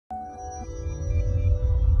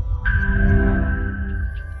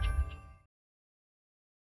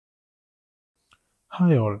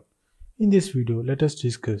Hi all, in this video let us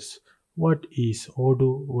discuss what is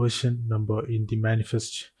Odoo version number in the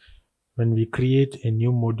manifest. When we create a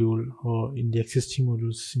new module or in the existing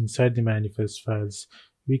modules inside the manifest files,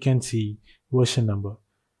 we can see version number.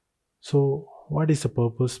 So what is the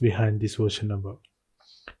purpose behind this version number?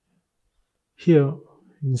 Here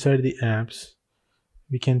inside the apps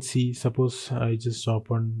we can see, suppose I just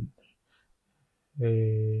open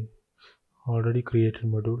a already created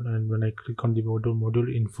module, and when I click on the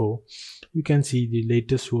module info, you can see the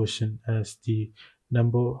latest version as the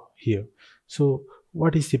number here. So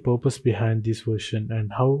what is the purpose behind this version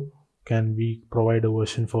and how can we provide a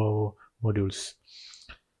version for our modules?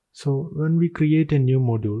 So when we create a new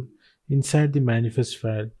module inside the manifest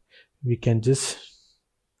file, we can just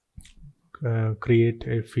create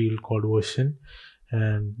a field called version,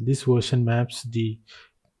 and this version maps the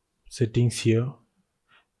settings here,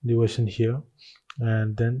 the version here,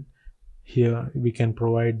 and then here we can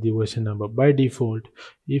provide the version number. By default,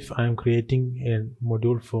 if I am creating a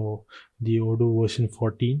module for the Odoo version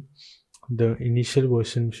 14, the initial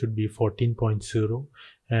version should be 14.0,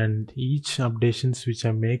 and each updations which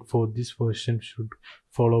I make for this version should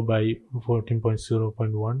follow by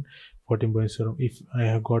 14.0.1, 14.0. If I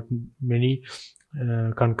have got many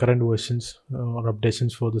concurrent versions or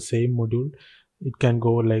updations for the same module, it can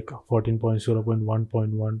go like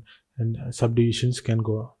 14.0.1.1, and subdivisions can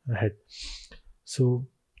go ahead. So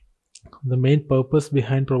the main purpose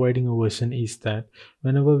behind providing a version is that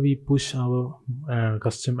whenever we push our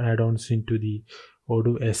custom add-ons into the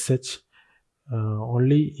Odoo SH,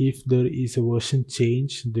 only if there is a version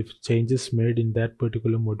change, the changes made in that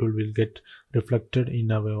particular module will get reflected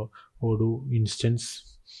in our Odoo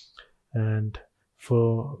instance. And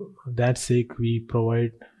for that sake, we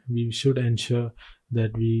should ensure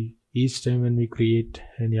that each time when we create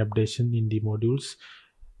any updation in the modules,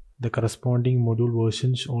 the corresponding module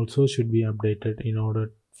versions also should be updated in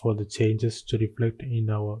order for the changes to reflect in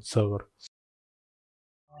our server.